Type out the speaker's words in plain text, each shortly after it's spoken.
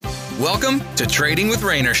Welcome to Trading with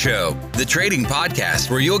Rainer Show, the trading podcast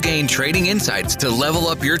where you'll gain trading insights to level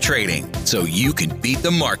up your trading so you can beat the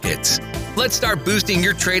markets. Let's start boosting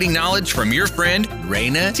your trading knowledge from your friend,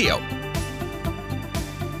 Rainer Teo.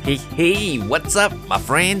 Hey, what's up, my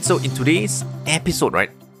friend? So in today's episode, right,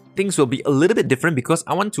 things will be a little bit different because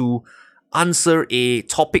I want to answer a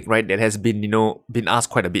topic, right, that has been asked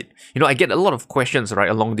quite a bit. I get a lot of questions, right,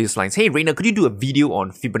 along these lines. Hey, Rainer, could you do a video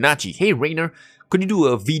on Fibonacci? Hey, Rainer, could you do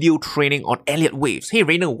a video training on Elliott waves? Hey,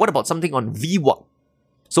 Rainer, what about something on VWAP?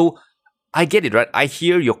 So I get it, right? I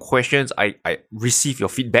hear your questions, I receive your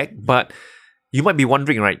feedback, but you might be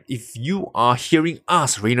wondering, right, if you are hearing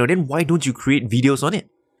us, Rainer, then why don't you create videos on it?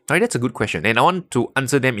 Right, that's a good question, and I want to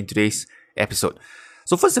answer them in today's episode.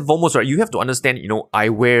 So first and foremost, right, you have to understand, I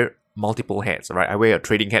wear multiple hats, right? I wear a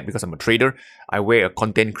trading hat because I'm a trader. I wear a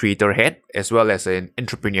content creator hat as well as an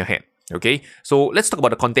entrepreneur hat. Okay, so let's talk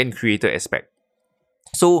about the content creator aspect.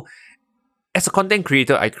 So as a content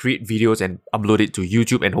creator, I create videos and upload it to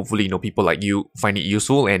YouTube, and hopefully, people like you find it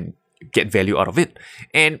useful and get value out of it.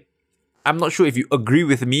 And I'm not sure if you agree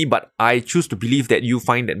with me, but I choose to believe that you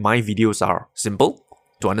find that my videos are simple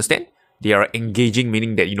to understand. They are engaging,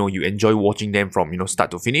 meaning that, you enjoy watching them from,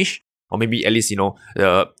 start to finish. Or maybe at least,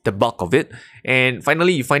 the bulk of it. And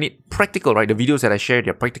finally, you find it practical, right? The videos that I share,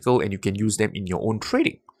 they're practical and you can use them in your own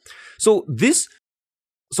trading. So this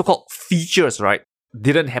so-called features, right,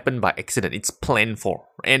 didn't happen by accident. It's planned for.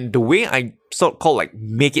 And the way I so-called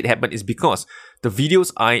make it happen is because the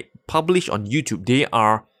videos I publish on YouTube, they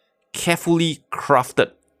are carefully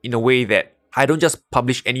crafted in a way that I don't just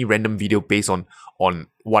publish any random video based on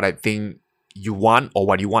what I think you want or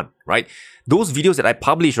what you want, right? Those videos that I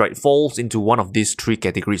publish, right, falls into one of these three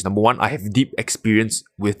categories. Number one, I have deep experience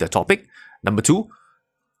with the topic. Number two,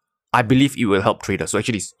 I believe it will help traders. So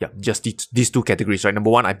actually, just these two categories, right? Number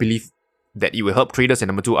one, I believe that it will help traders, and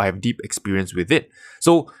number two, I have deep experience with it.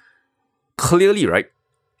 So clearly, right,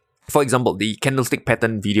 for example, the candlestick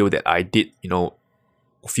pattern video that I did,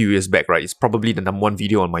 a few years back, right, it's probably the number one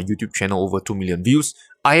video on my YouTube channel, over 2 million views.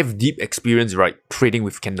 I have deep experience, right, trading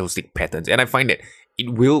with candlestick patterns, and I find that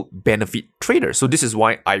it will benefit traders. So this is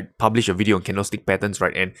why I publish a video on candlestick patterns,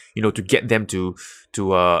 right, and to get them to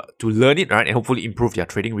learn it, right, and hopefully improve their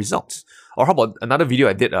trading results. Or how about another video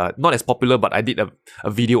I did, not as popular, but I did a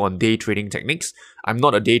video on day trading techniques. I'm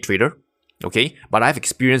not a day trader, okay, but I have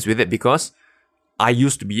experience with it because I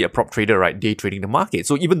used to be a prop trader, right, day trading the market.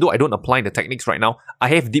 So even though I don't apply the techniques right now, I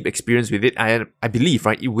have deep experience with it. I believe,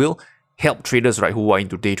 right, it will help traders, right, who are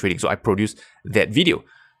into day trading. So I produced that video.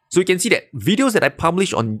 So you can see that videos that I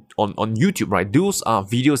publish on YouTube, right, those are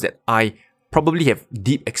videos that I probably have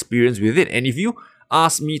deep experience with it. And if you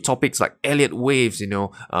ask me topics like Elliott waves,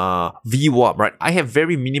 VWAP, right, I have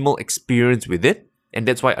very minimal experience with it, and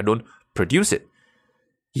that's why I don't produce it.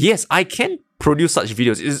 Yes, I can produce such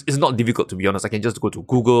videos. It's not difficult, to be honest. I can just go to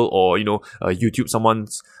Google or YouTube someone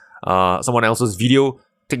else's video,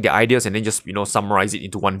 take their ideas and then just summarize it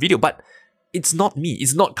into one video. But it's not me.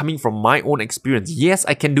 It's not coming from my own experience. Yes,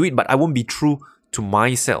 I can do it, but I won't be true to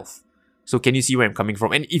myself. So can you see where I'm coming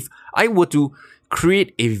from? And if I were to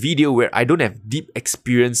create a video where I don't have deep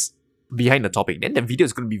experience behind the topic, then the video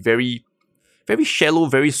is going to be very, very shallow,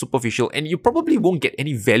 very superficial, and you probably won't get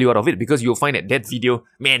any value out of it because you'll find that video,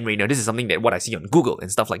 man, Rainer, this is something that what I see on Google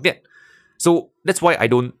and stuff like that. So that's why I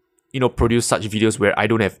don't, produce such videos where I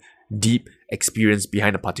don't have deep experience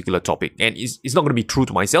behind a particular topic, and it's not going to be true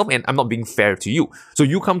to myself, and I'm not being fair to you. So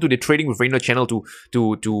you come to the Trading with Rainer channel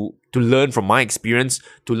to learn from my experience,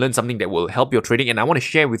 to learn something that will help your trading, and I want to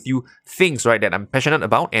share with you things, right, that I'm passionate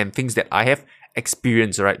about and things that I have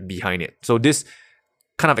experience, right, behind it. So this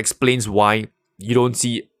kind of explains why you don't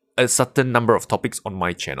see a certain number of topics on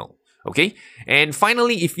my channel. Okay, and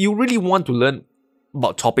finally, if you really want to learn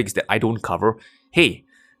about topics that I don't cover, hey,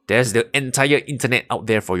 there's the entire internet out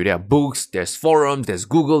there for you. There are books, there's forums, there's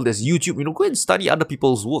Google, there's YouTube. Go and study other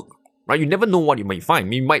people's work, right? You never know what you might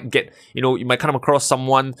find. You might get, you might come across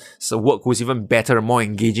someone's work who's even better, more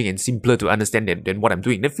engaging, and simpler to understand than what I'm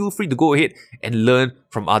doing. Then feel free to go ahead and learn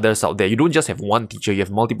from others out there. You don't just have one teacher, you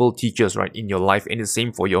have multiple teachers, right, in your life, and the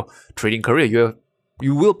same for your trading career.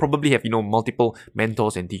 You will probably have, multiple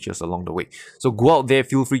mentors and teachers along the way. So go out there,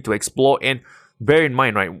 feel free to explore, and bear in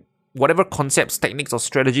mind, right, whatever concepts, techniques, or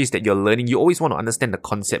strategies that you're learning, you always want to understand the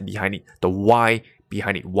concept behind it, the why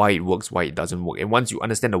behind it, why it works, why it doesn't work. And once you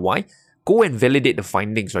understand the why, go and validate the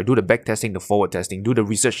findings, right? Do the back testing, the forward testing, do the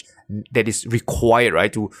research that is required,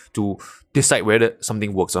 right, to decide whether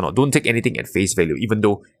something works or not. Don't take anything at face value, even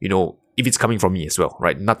though, if it's coming from me as well,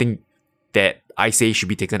 right? Nothing that I say should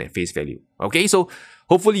be taken at face value. Okay, so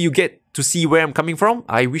hopefully you get to see where I'm coming from.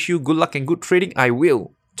 I wish you good luck and good trading. I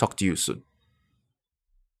will Talk to you soon.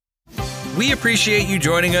 We appreciate you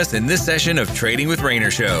joining us in this session of Trading with Rainer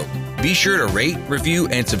Show. Be sure to rate, review,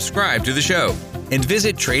 and subscribe to the show. And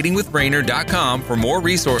visit tradingwithrainer.com for more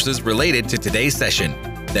resources related to today's session.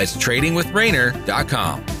 That's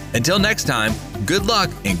tradingwithrainer.com. Until next time, good luck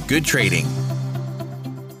and good trading.